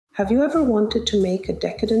Have you ever wanted to make a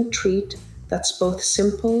decadent treat that's both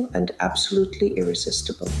simple and absolutely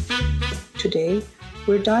irresistible? Today,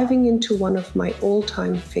 we're diving into one of my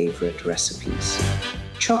all-time favorite recipes,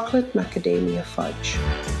 Chocolate Macadamia Fudge.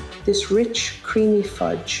 This rich, creamy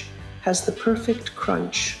fudge has the perfect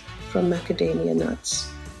crunch from macadamia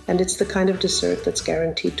nuts, and it's the kind of dessert that's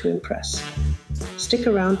guaranteed to impress. Stick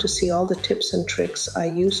around to see all the tips and tricks I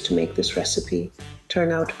use to make this recipe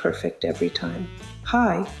turn out perfect every time.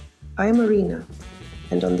 Hi, I'm Marina,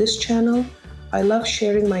 and on this channel, I love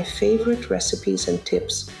sharing my favorite recipes and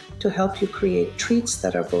tips to help you create treats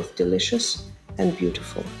that are both delicious and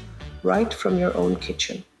beautiful, right from your own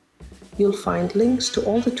kitchen. You'll find links to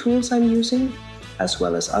all the tools I'm using, as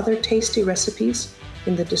well as other tasty recipes,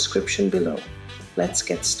 in the description below. Let's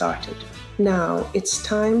get started. Now it's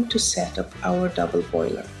time to set up our double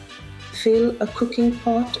boiler. Fill a cooking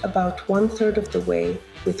pot about 1/3 of the way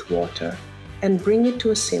with water and bring it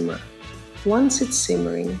to a simmer. Once it's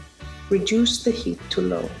simmering, reduce the heat to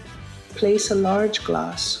low. Place a large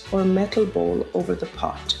glass or metal bowl over the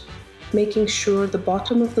pot, making sure the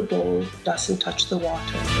bottom of the bowl doesn't touch the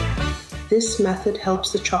water. This method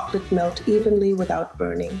helps the chocolate melt evenly without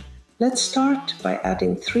burning. Let's start by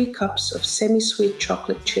adding 3 cups of semi-sweet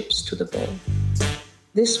chocolate chips to the bowl.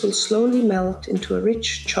 This will slowly melt into a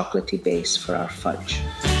rich chocolatey base for our fudge.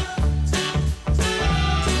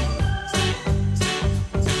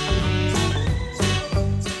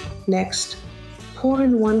 Next, pour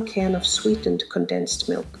in 1 can of sweetened condensed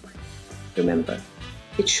milk. Remember,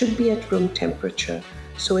 it should be at room temperature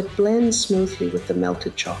so it blends smoothly with the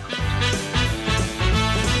melted chocolate.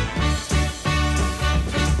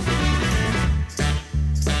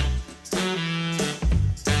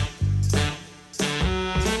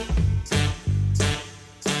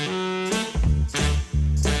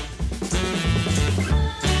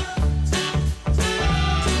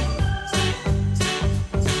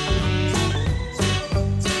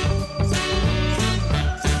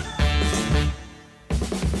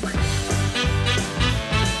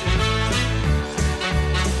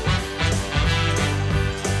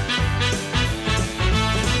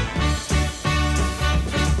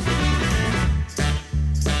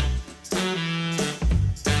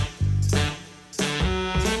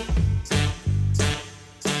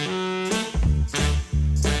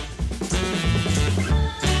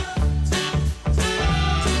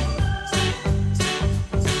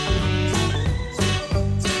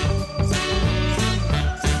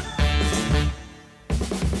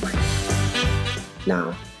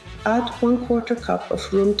 Now, add 1/4 cup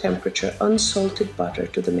of room temperature unsalted butter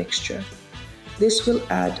to the mixture. This will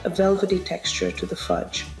add a velvety texture to the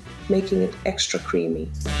fudge, making it extra creamy.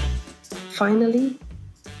 Finally,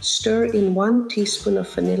 stir in 1 teaspoon of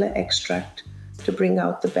vanilla extract to bring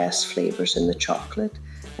out the best flavors in the chocolate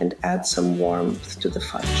and add some warmth to the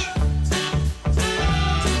fudge.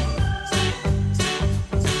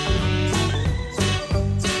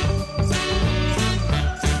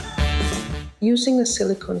 Using a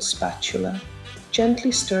silicone spatula,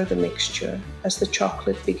 gently stir the mixture as the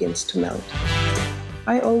chocolate begins to melt.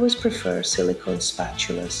 I always prefer silicone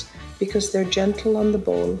spatulas because they're gentle on the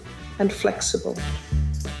bowl and flexible,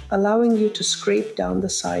 allowing you to scrape down the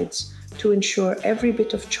sides to ensure every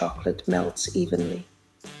bit of chocolate melts evenly.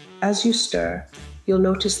 As you stir, you'll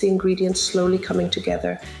notice the ingredients slowly coming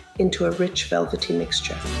together into a rich velvety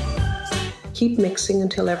mixture. Keep mixing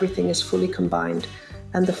until everything is fully combined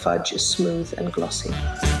and the fudge is smooth and glossy.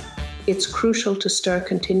 It's crucial to stir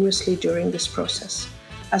continuously during this process,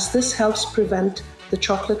 as this helps prevent the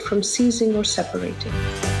chocolate from seizing or separating.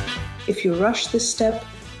 If you rush this step,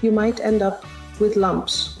 you might end up with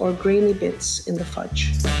lumps or grainy bits in the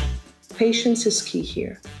fudge. Patience is key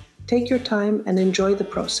here. Take your time and enjoy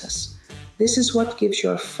the process. This is what gives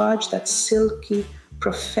your fudge that silky,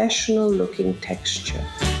 professional-looking texture.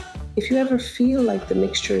 If you ever feel like the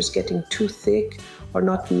mixture is getting too thick or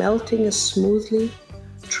not melting as smoothly,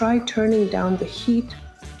 try turning down the heat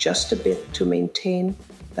just a bit to maintain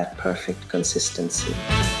that perfect consistency.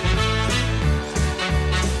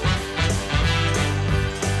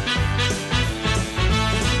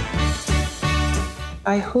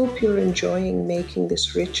 I hope you're enjoying making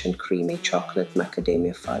this rich and creamy chocolate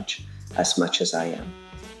macadamia fudge as much as I am.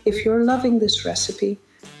 If you're loving this recipe,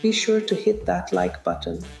 be sure to hit that like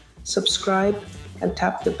button, subscribe, and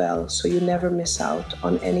tap the bell so you never miss out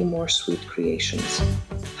on any more sweet creations.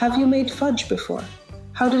 Have you made fudge before?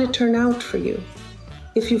 How did it turn out for you?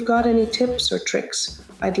 If you've got any tips or tricks,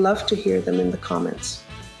 I'd love to hear them in the comments.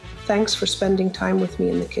 Thanks for spending time with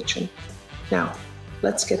me in the kitchen. Now,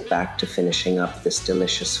 let's get back to finishing up this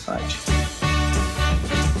delicious fudge.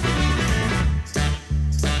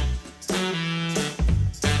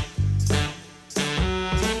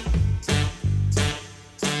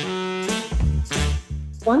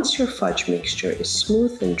 Once your fudge mixture is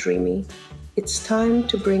smooth and dreamy, it's time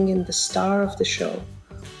to bring in the star of the show,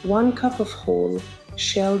 1 cup of whole,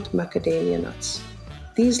 shelled macadamia nuts.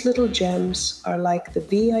 These little gems are like the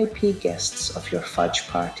VIP guests of your fudge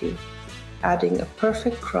party, adding a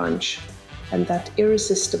perfect crunch and that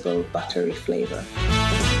irresistible buttery flavor.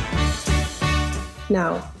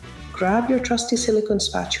 Now, grab your trusty silicone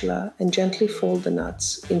spatula and gently fold the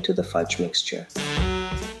nuts into the fudge mixture.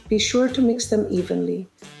 Be sure to mix them evenly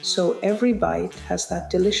so every bite has that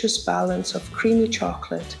delicious balance of creamy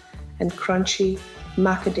chocolate and crunchy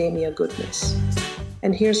macadamia goodness.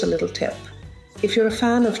 And here's a little tip. If you're a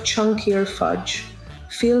fan of chunkier fudge,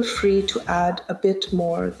 feel free to add a bit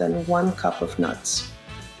more than 1 cup of nuts,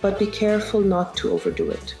 but be careful not to overdo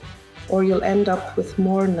it, or you'll end up with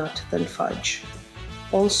more nut than fudge.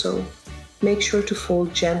 Also, make sure to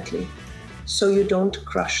fold gently so you don't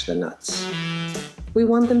crush the nuts. We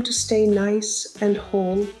want them to stay nice and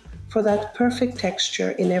whole for that perfect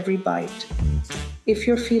texture in every bite. If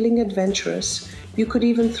you're feeling adventurous, you could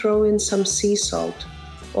even throw in some sea salt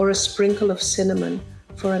or a sprinkle of cinnamon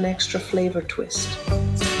for an extra flavor twist.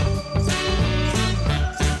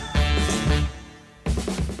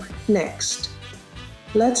 Next,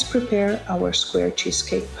 let's prepare our square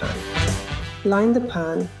cheesecake pan. Line the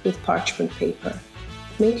pan with parchment paper,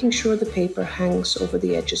 making sure the paper hangs over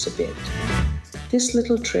the edges a bit. This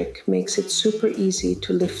little trick makes it super easy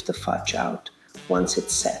to lift the fudge out once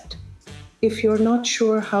it's set. If you're not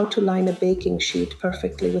sure how to line a baking sheet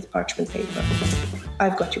perfectly with parchment paper,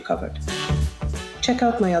 I've got you covered. Check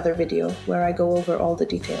out my other video where I go over all the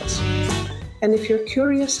details. And if you're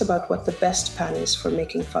curious about what the best pan is for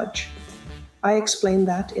making fudge, I explain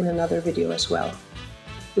that in another video as well.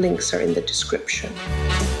 Links are in the description.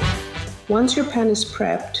 Once your pan is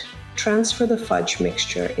prepped, transfer the fudge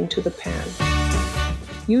mixture into the pan.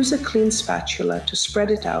 Use a clean spatula to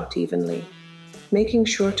spread it out evenly, making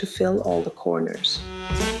sure to fill all the corners.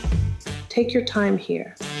 Take your time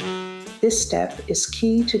here. This step is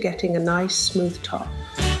key to getting a nice smooth top,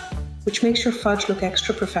 which makes your fudge look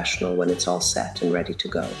extra professional when it's all set and ready to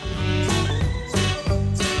go.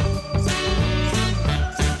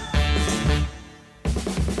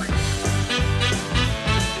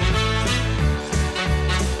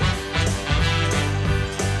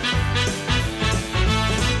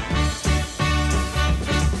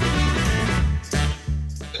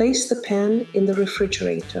 Place the pan in the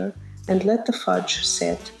refrigerator and let the fudge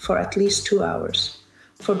set for at least 2 hours.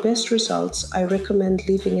 For best results, I recommend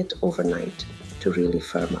leaving it overnight to really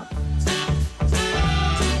firm up.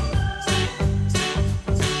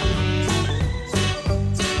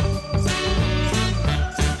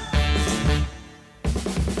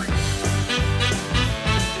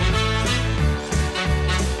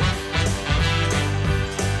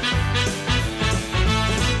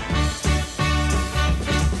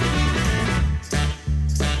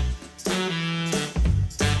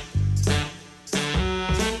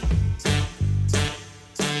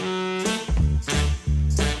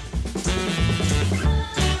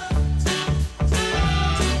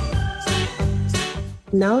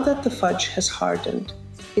 Now that the fudge has hardened,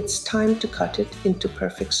 it's time to cut it into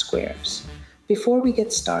perfect squares. Before we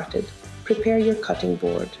get started, prepare your cutting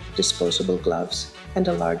board, disposable gloves, and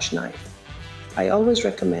a large knife. I always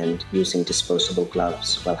recommend using disposable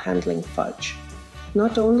gloves while handling fudge.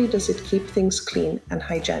 Not only does it keep things clean and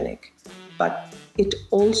hygienic, but it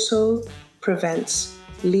also prevents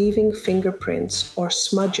leaving fingerprints or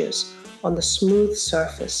smudges on the smooth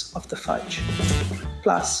surface of the fudge.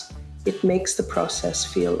 Plus, it makes the process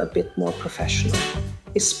feel a bit more professional,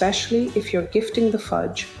 especially if you're gifting the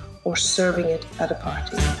fudge or serving it at a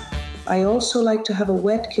party. I also like to have a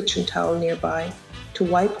wet kitchen towel nearby to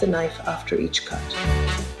wipe the knife after each cut.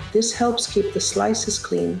 This helps keep the slices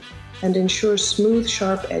clean and ensures smooth,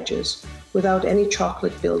 sharp edges without any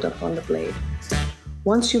chocolate buildup on the blade.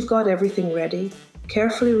 Once you've got everything ready,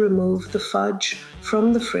 carefully remove the fudge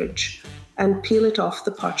from the fridge and peel it off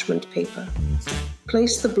the parchment paper.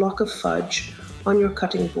 Place the block of fudge on your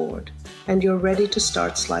cutting board and you're ready to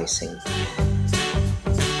start slicing.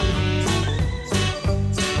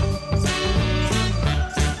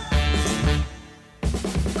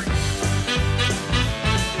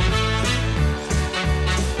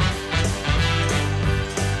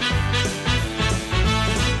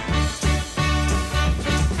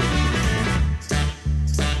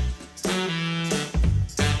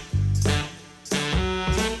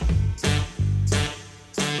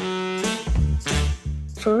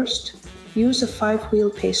 First, use a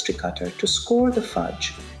 5-wheel pastry cutter to score the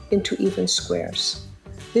fudge into even squares.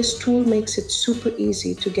 This tool makes it super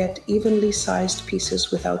easy to get evenly sized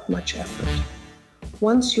pieces without much effort.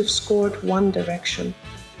 Once you've scored one direction,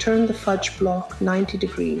 turn the fudge block 90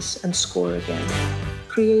 degrees and score again,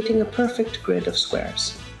 creating a perfect grid of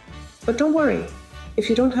squares. But don't worry, if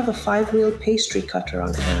you don't have a 5-wheel pastry cutter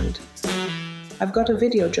on hand, I've got a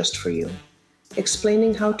video just for you,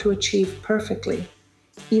 explaining how to achieve perfectly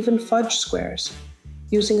even fudge squares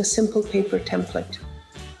using a simple paper template.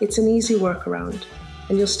 It's an easy workaround,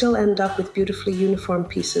 and you'll still end up with beautifully uniform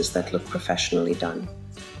pieces that look professionally done.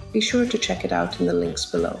 Be sure to check it out in the links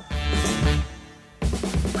below.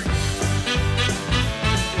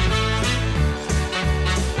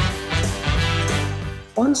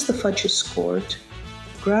 Once the fudge is scored,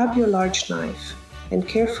 grab your large knife and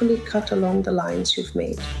carefully cut along the lines you've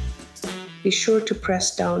made. Be sure to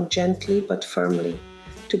press down gently but firmly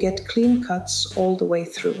to get clean cuts all the way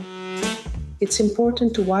through. It's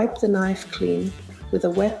important to wipe the knife clean with a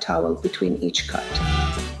wet towel between each cut.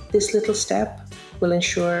 This little step will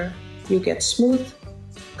ensure you get smooth,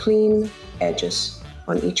 clean edges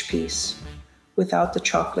on each piece without the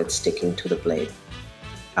chocolate sticking to the blade.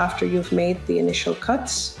 After you've made the initial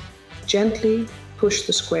cuts, gently push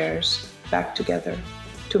the squares back together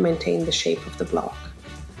to maintain the shape of the block.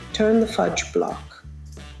 Turn the fudge block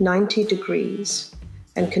 90 degrees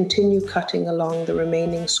and continue cutting along the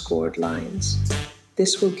remaining scored lines.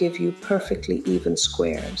 This will give you perfectly even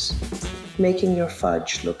squares, making your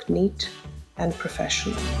fudge look neat and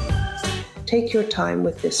professional. Take your time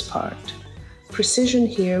with this part. Precision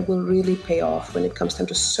here will really pay off when it comes time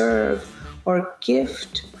to serve or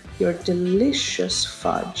gift your delicious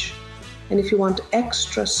fudge. And if you want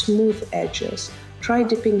extra smooth edges, try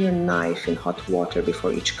dipping your knife in hot water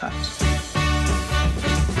before each cut.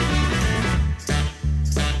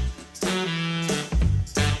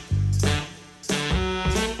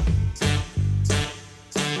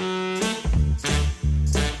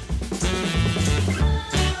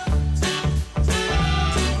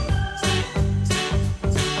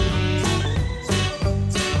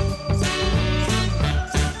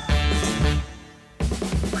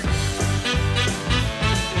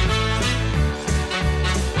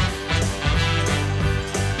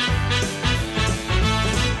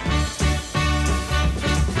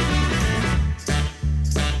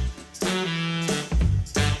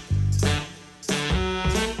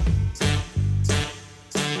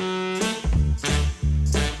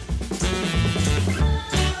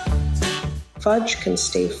 Fudge can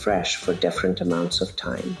stay fresh for different amounts of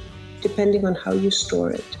time, depending on how you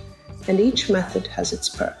store it, and each method has its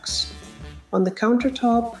perks. On the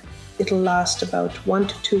countertop, it'll last about 1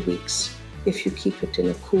 to 2 weeks if you keep it in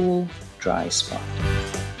a cool, dry spot.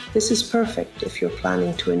 This is perfect if you're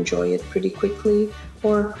planning to enjoy it pretty quickly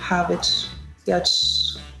or have it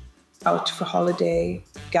out for holiday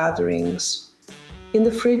gatherings. In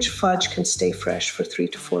the fridge, fudge can stay fresh for 3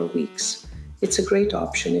 to 4 weeks. It's a great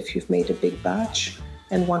option if you've made a big batch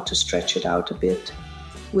and want to stretch it out a bit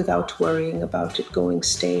without worrying about it going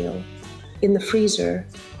stale. In the freezer,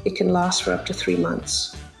 it can last for up to 3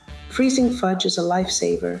 months. Freezing fudge is a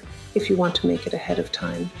lifesaver if you want to make it ahead of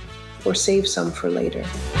time or save some for later.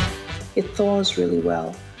 It thaws really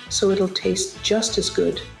well, so it'll taste just as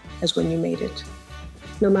good as when you made it.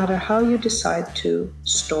 No matter how you decide to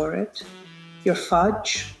store it, your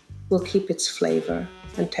fudge will keep its flavor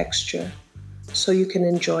and texture, so you can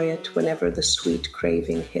enjoy it whenever the sweet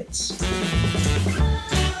craving hits.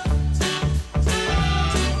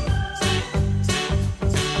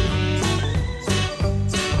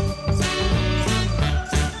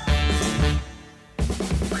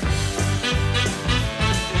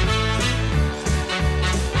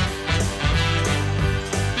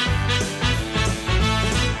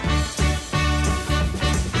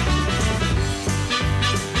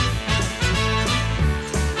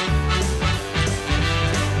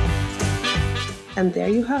 And there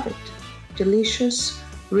you have it, delicious,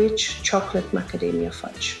 rich chocolate macadamia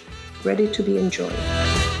fudge, ready to be enjoyed.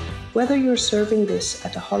 Whether you're serving this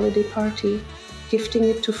at a holiday party, gifting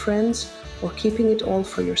it to friends, or keeping it all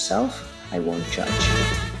for yourself, I won't judge.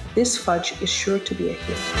 This fudge is sure to be a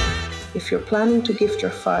hit. If you're planning to gift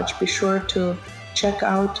your fudge, be sure to check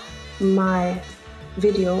out my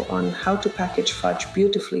video on how to package fudge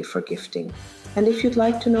beautifully for gifting. And if you'd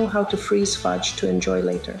like to know how to freeze fudge to enjoy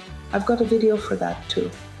later, I've got a video for that too.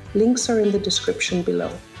 Links are in the description below.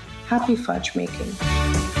 Happy fudge making!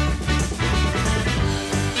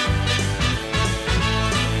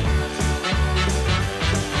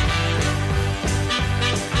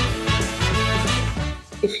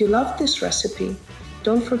 If you loved this recipe,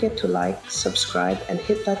 don't forget to like, subscribe, and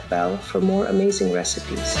hit that bell for more amazing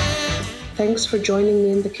recipes. Thanks for joining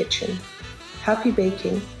me in the kitchen. Happy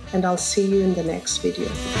baking, and I'll see you in the next video.